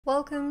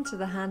Welcome to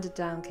the Handed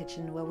Down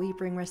Kitchen, where we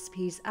bring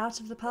recipes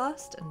out of the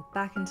past and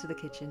back into the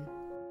kitchen.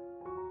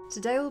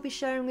 Today we'll be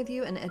sharing with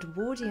you an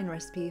Edwardian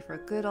recipe for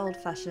a good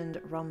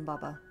old-fashioned Rum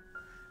Baba.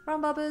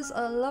 Rum Babas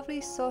are lovely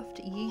soft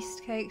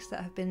yeast cakes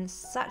that have been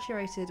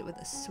saturated with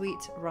a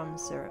sweet rum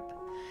syrup.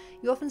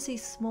 You often see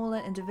smaller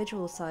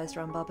individual-sized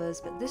Rum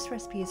Babas, but this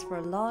recipe is for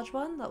a large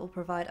one that will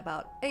provide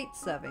about 8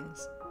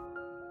 servings.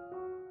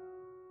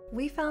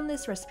 We found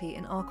this recipe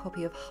in our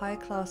copy of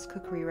High-Class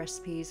Cookery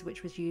Recipes,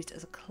 which was used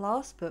as a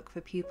class book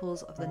for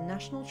pupils of the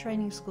National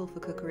Training School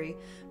for Cookery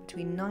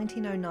between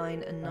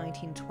 1909 and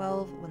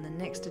 1912, when the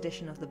next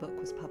edition of the book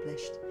was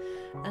published.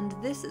 And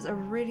this is a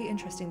really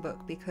interesting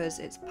book because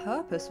its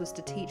purpose was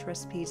to teach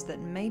recipes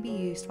that may be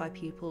used by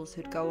pupils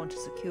who'd go on to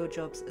secure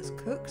jobs as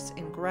cooks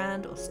in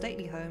grand or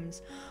stately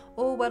homes,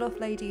 or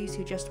well-off ladies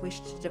who just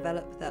wished to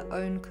develop their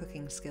own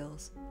cooking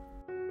skills.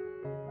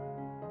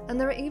 And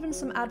there are even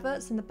some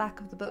adverts in the back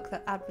of the book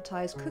that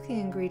advertise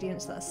cooking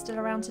ingredients that are still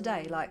around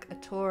today, like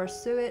Atora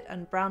suet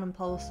and Brown &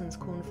 Paulson's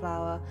corn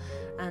flour,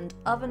 and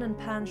oven and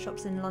pan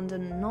shops in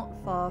London not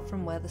far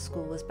from where the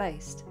school was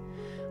based.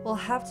 We'll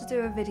have to do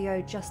a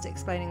video just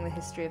explaining the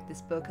history of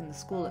this book and the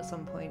school at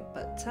some point,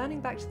 but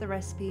turning back to the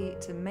recipe,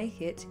 to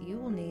make it you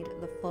will need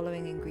the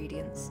following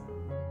ingredients.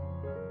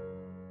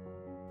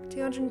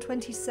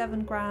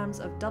 227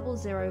 grams of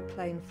 00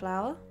 plain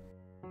flour,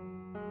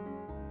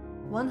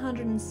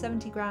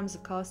 170 grams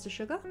of caster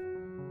sugar,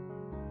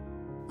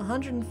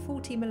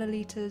 140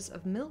 milliliters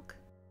of milk,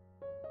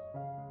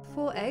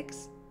 4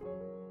 eggs,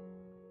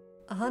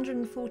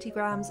 140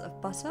 grams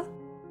of butter,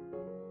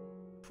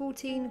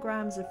 14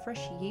 grams of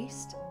fresh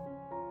yeast,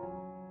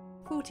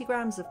 40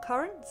 grams of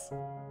currants,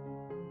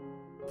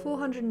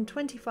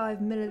 425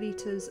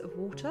 milliliters of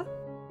water,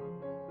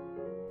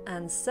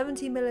 and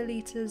 70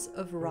 milliliters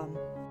of rum.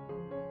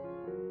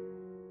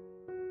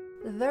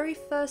 The very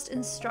first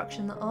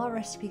instruction that our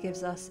recipe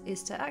gives us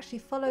is to actually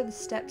follow the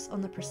steps on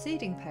the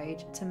preceding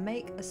page to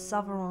make a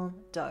savarin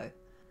dough.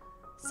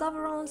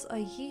 Savarins are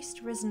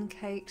yeast-risen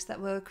cakes that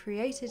were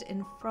created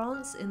in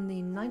France in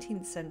the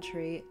 19th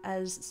century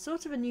as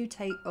sort of a new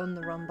take on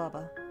the Rum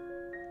Baba.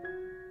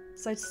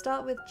 So to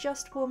start with,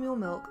 just warm your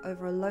milk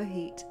over a low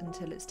heat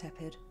until it's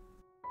tepid.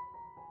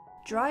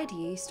 Dried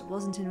yeast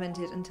wasn't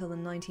invented until the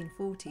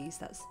 1940s,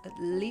 that's at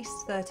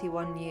least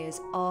 31 years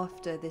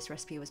after this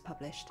recipe was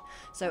published,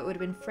 so it would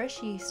have been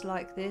fresh yeast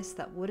like this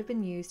that would have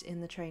been used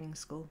in the training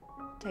school.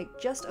 Take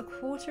just a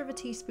quarter of a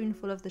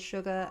teaspoonful of the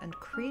sugar and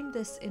cream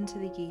this into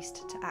the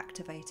yeast to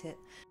activate it.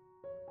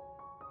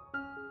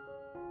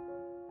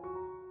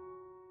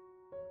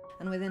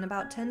 And within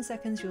about 10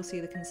 seconds you'll see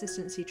the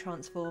consistency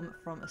transform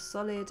from a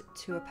solid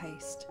to a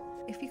paste.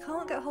 If you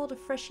can't get hold of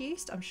fresh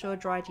yeast, I'm sure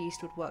dried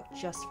yeast would work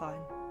just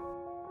fine.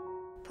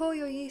 Pour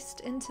your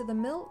yeast into the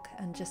milk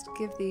and just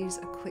give these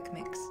a quick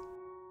mix.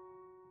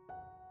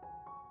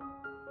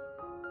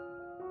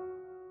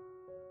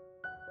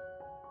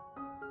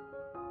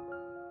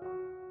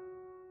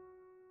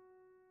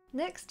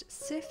 Next,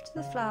 sift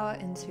the flour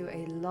into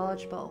a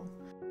large bowl.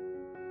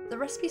 The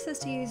recipe says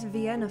to use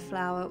Vienna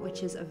flour,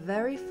 which is a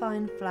very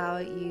fine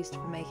flour used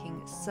for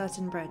making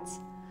certain breads.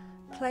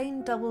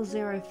 Plain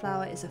 00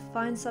 flour is a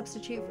fine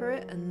substitute for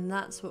it, and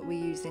that's what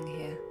we're using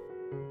here.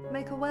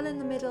 Make a well in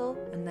the middle,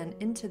 and then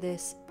into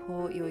this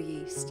pour your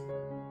yeast.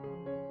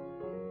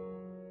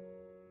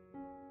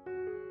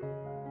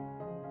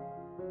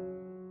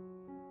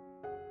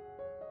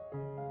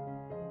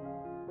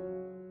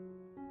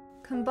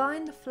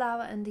 Combine the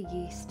flour and the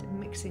yeast,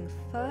 mixing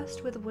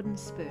first with a wooden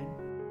spoon.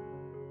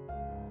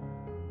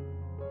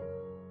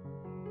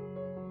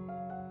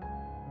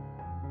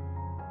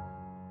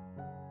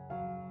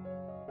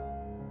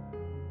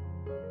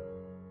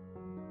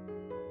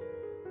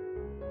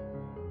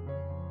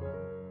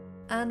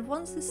 And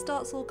once this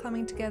starts all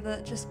coming together,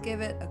 just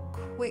give it a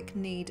quick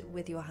knead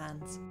with your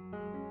hands.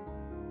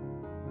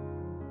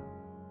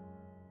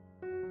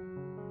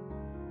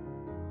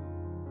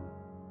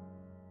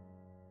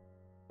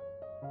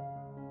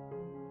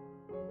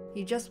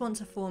 You just want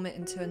to form it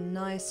into a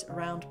nice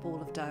round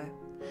ball of dough.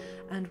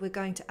 And we're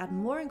going to add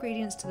more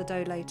ingredients to the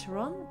dough later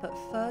on, but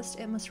first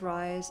it must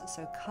rise,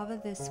 so cover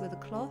this with a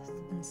cloth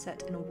and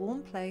set in a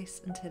warm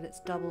place until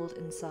it's doubled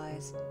in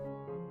size.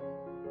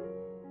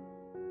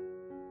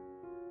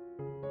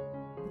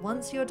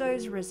 Once your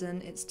dough's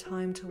risen, it's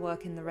time to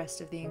work in the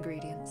rest of the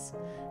ingredients.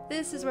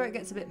 This is where it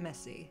gets a bit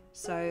messy,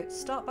 so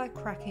start by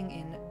cracking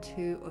in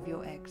 2 of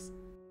your eggs.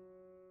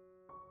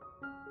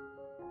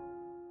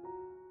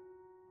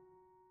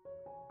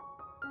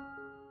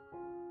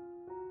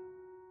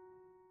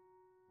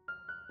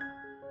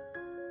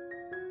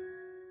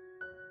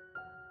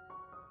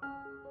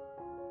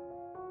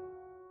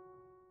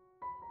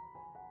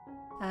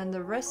 And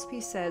the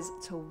recipe says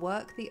to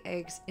work the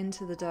eggs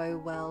into the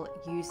dough well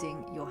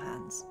using your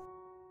hands.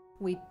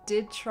 We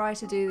did try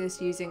to do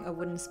this using a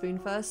wooden spoon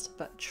first,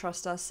 but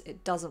trust us,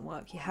 it doesn't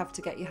work. You have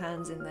to get your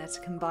hands in there to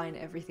combine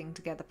everything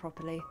together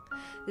properly.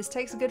 This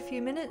takes a good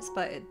few minutes,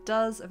 but it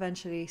does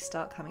eventually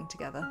start coming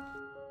together.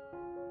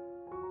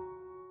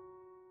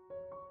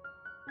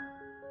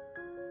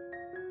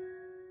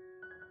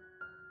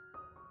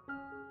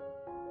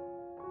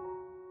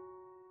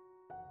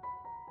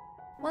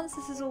 Once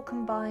this is all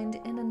combined,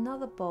 in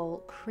another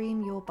bowl,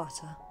 cream your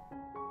butter.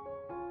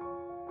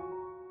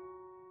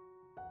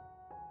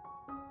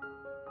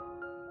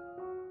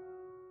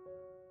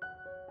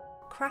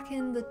 Crack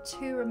in the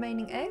 2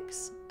 remaining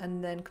eggs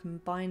and then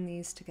combine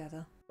these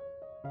together.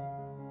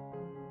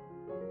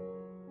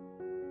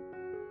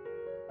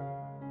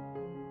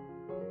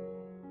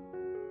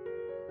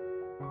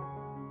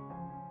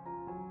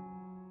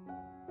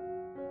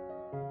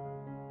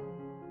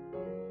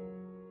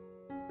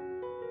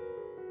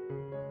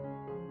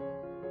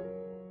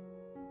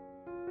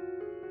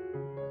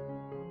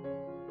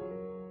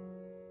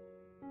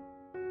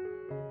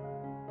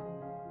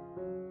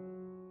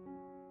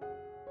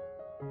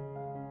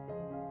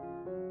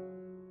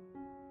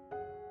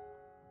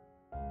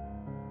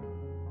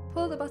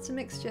 Pour the butter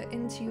mixture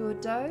into your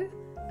dough,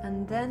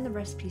 and then the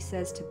recipe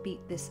says to beat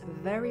this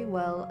very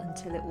well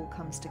until it all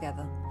comes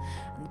together.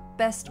 And the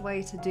best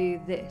way to do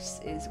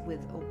this is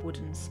with a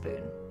wooden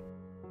spoon.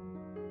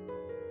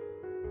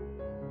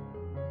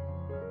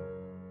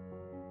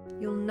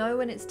 You'll know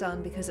when it's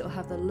done because it will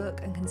have the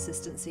look and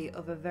consistency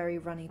of a very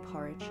runny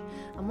porridge.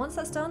 And once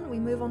that's done, we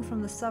move on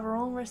from the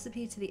Savarin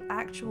recipe to the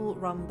actual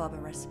Rum Baba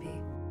recipe.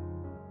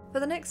 For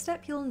the next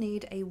step, you'll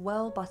need a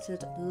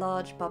well-buttered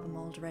large Baba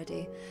mould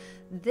ready.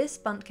 This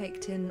bundt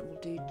cake tin will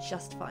do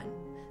just fine.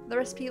 The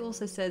recipe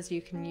also says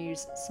you can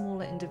use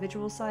smaller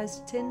individual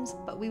sized tins,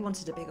 but we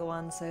wanted a bigger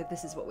one, so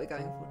this is what we're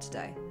going for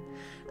today.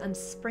 And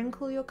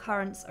sprinkle your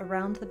currants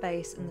around the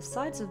base and the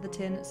sides of the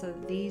tin so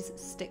that these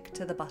stick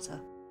to the butter.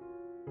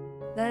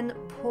 Then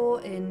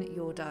pour in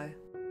your dough.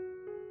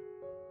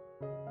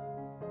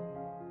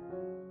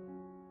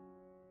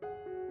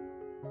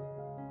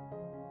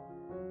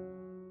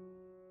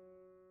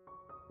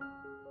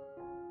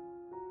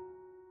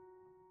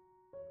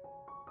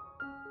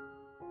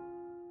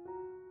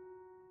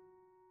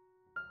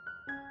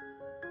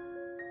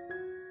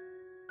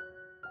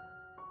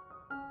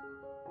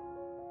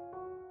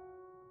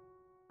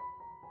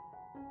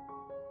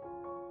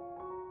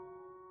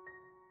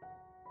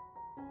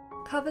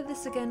 Cover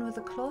this again with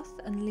a cloth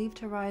and leave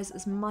to rise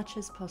as much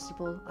as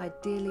possible,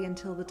 ideally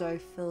until the dough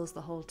fills the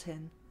whole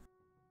tin.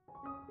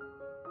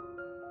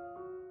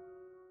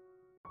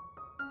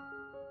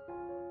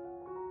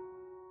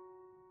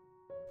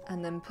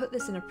 And then put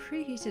this in a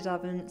preheated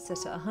oven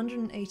set at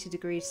 180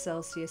 degrees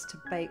Celsius to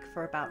bake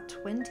for about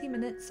 20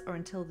 minutes or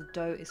until the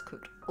dough is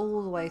cooked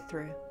all the way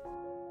through.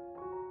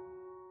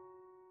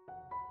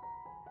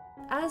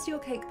 As your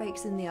cake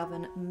bakes in the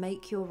oven,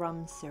 make your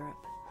rum syrup.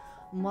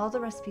 And while the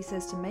recipe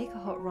says to make a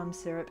hot rum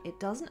syrup, it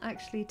doesn't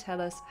actually tell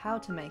us how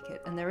to make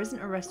it, and there isn't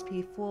a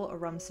recipe for a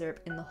rum syrup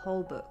in the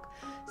whole book.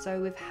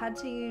 So we've had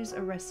to use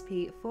a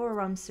recipe for a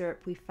rum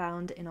syrup we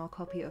found in our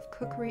copy of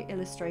Cookery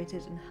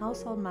Illustrated and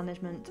Household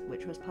Management,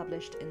 which was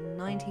published in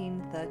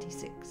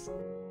 1936.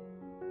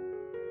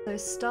 So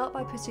start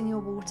by putting your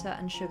water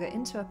and sugar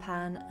into a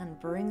pan and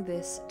bring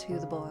this to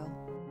the boil.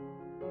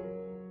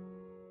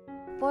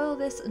 Boil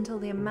this until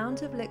the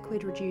amount of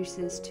liquid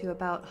reduces to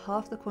about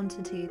half the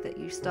quantity that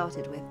you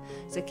started with,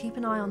 so keep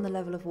an eye on the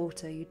level of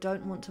water. You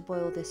don't want to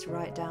boil this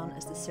right down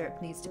as the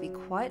syrup needs to be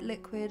quite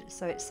liquid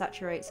so it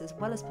saturates as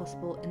well as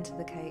possible into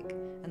the cake,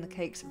 and the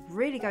cake's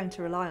really going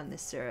to rely on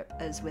this syrup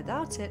as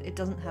without it, it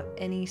doesn't have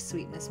any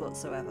sweetness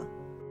whatsoever.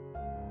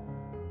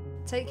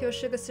 Take your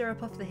sugar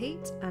syrup off the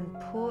heat and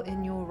pour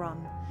in your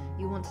rum.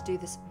 You want to do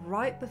this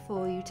right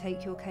before you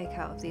take your cake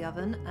out of the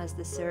oven, as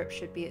the syrup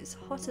should be as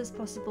hot as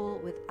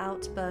possible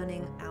without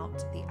burning out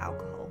the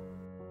alcohol.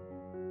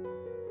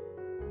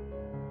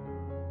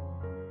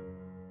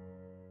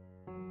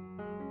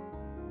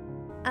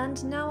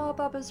 And now our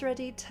Baba's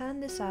ready, turn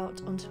this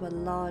out onto a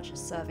large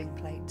serving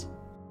plate.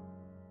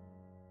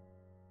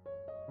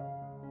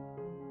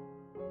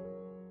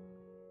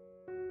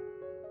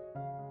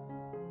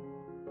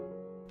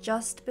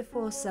 Just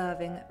before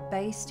serving,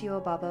 baste your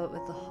Baba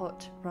with the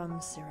hot rum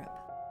syrup.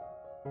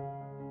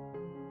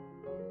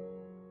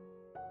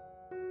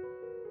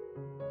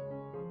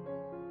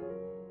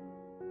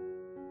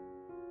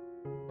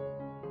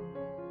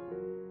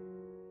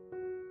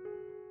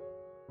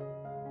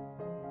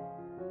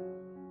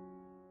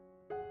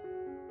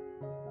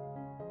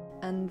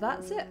 And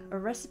that's it, a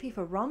recipe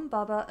for Rum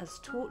Baba as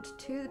taught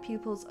to the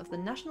pupils of the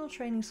National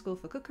Training School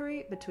for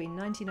Cookery between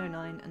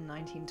 1909 and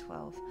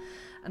 1912.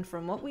 And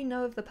from what we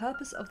know of the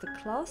purpose of the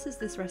classes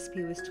this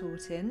recipe was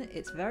taught in,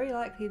 it's very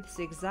likely this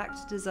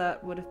exact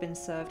dessert would have been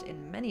served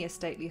in many a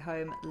stately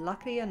home,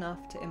 lucky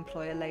enough to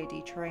employ a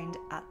lady trained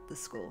at the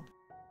school.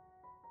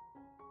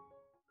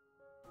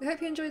 We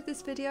hope you enjoyed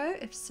this video.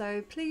 If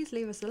so, please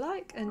leave us a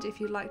like, and if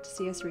you'd like to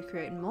see us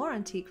recreate more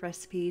antique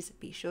recipes,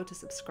 be sure to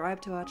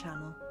subscribe to our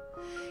channel.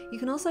 You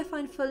can also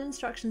find full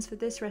instructions for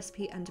this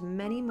recipe and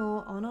many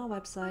more on our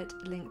website,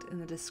 linked in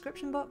the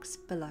description box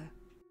below.